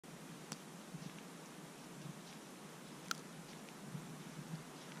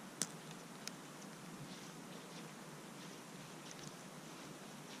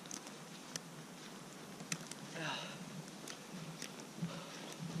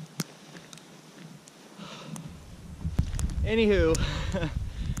Anywho,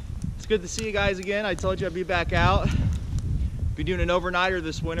 it's good to see you guys again. I told you I'd be back out. Be doing an overnighter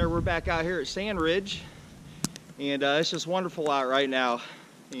this winter. We're back out here at Sandridge, and it's just wonderful out right now.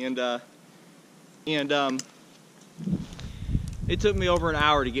 And it took me over an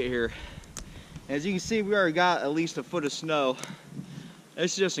hour to get here. As you can see, we already got at least a foot of snow.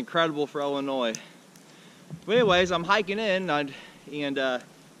 It's just incredible for Illinois. But anyways, I'm hiking in, and I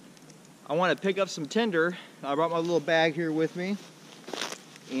want to pick up some tinder. I brought my little bag here with me,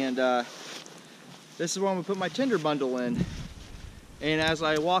 and this is where I'm going to put my tinder bundle in. And as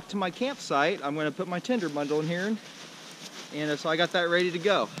I walk to my campsite, I'm going to put my tinder bundle in here, and so I got that ready to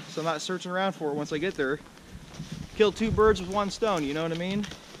go. So I'm not searching around for it once I get there. Kill two birds with one stone, you know what I mean?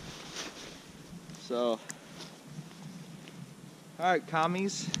 So, alright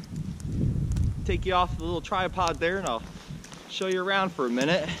commies, take you off the little tripod there and I'll show you around for a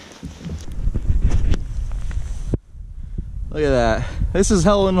minute. Look at that. This is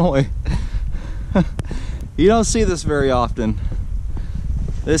Illinois. You don't see this very often.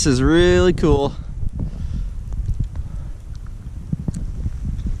 This is really cool.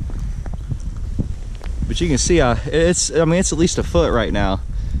 But you can see it's at least a foot right now.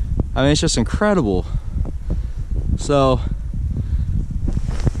 I mean, it's just incredible. So,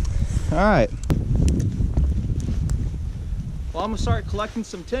 all right. Well, I'm gonna start collecting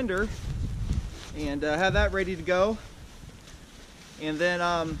some tinder and have that ready to go. And then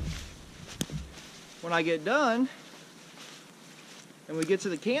when I get done and we get to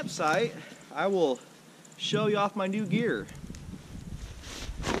the campsite, I will show you off my new gear.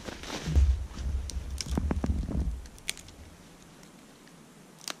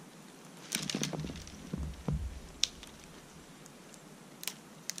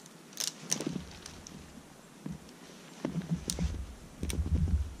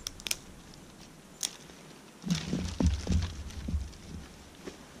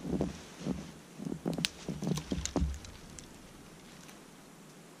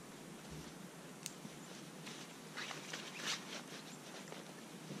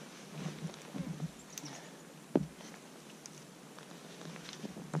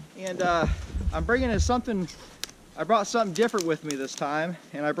 And I'm bringing in something, I brought something different with me this time,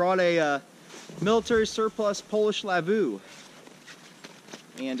 and I brought a military surplus Polish Lavuu.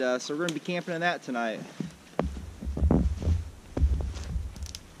 And so we're going to be camping in that tonight.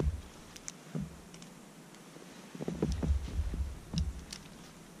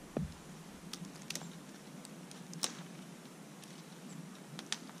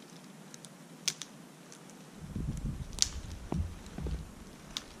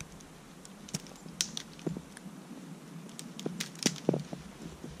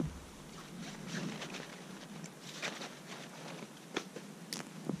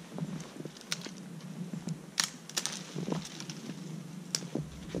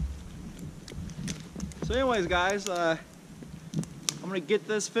 So anyways guys, I'm gonna get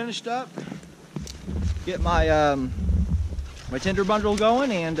this finished up, get my my tinder bundle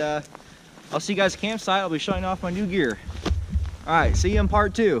going, and I'll see you guys at campsite. I'll be showing off my new gear. Alright, see you in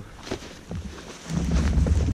part 2.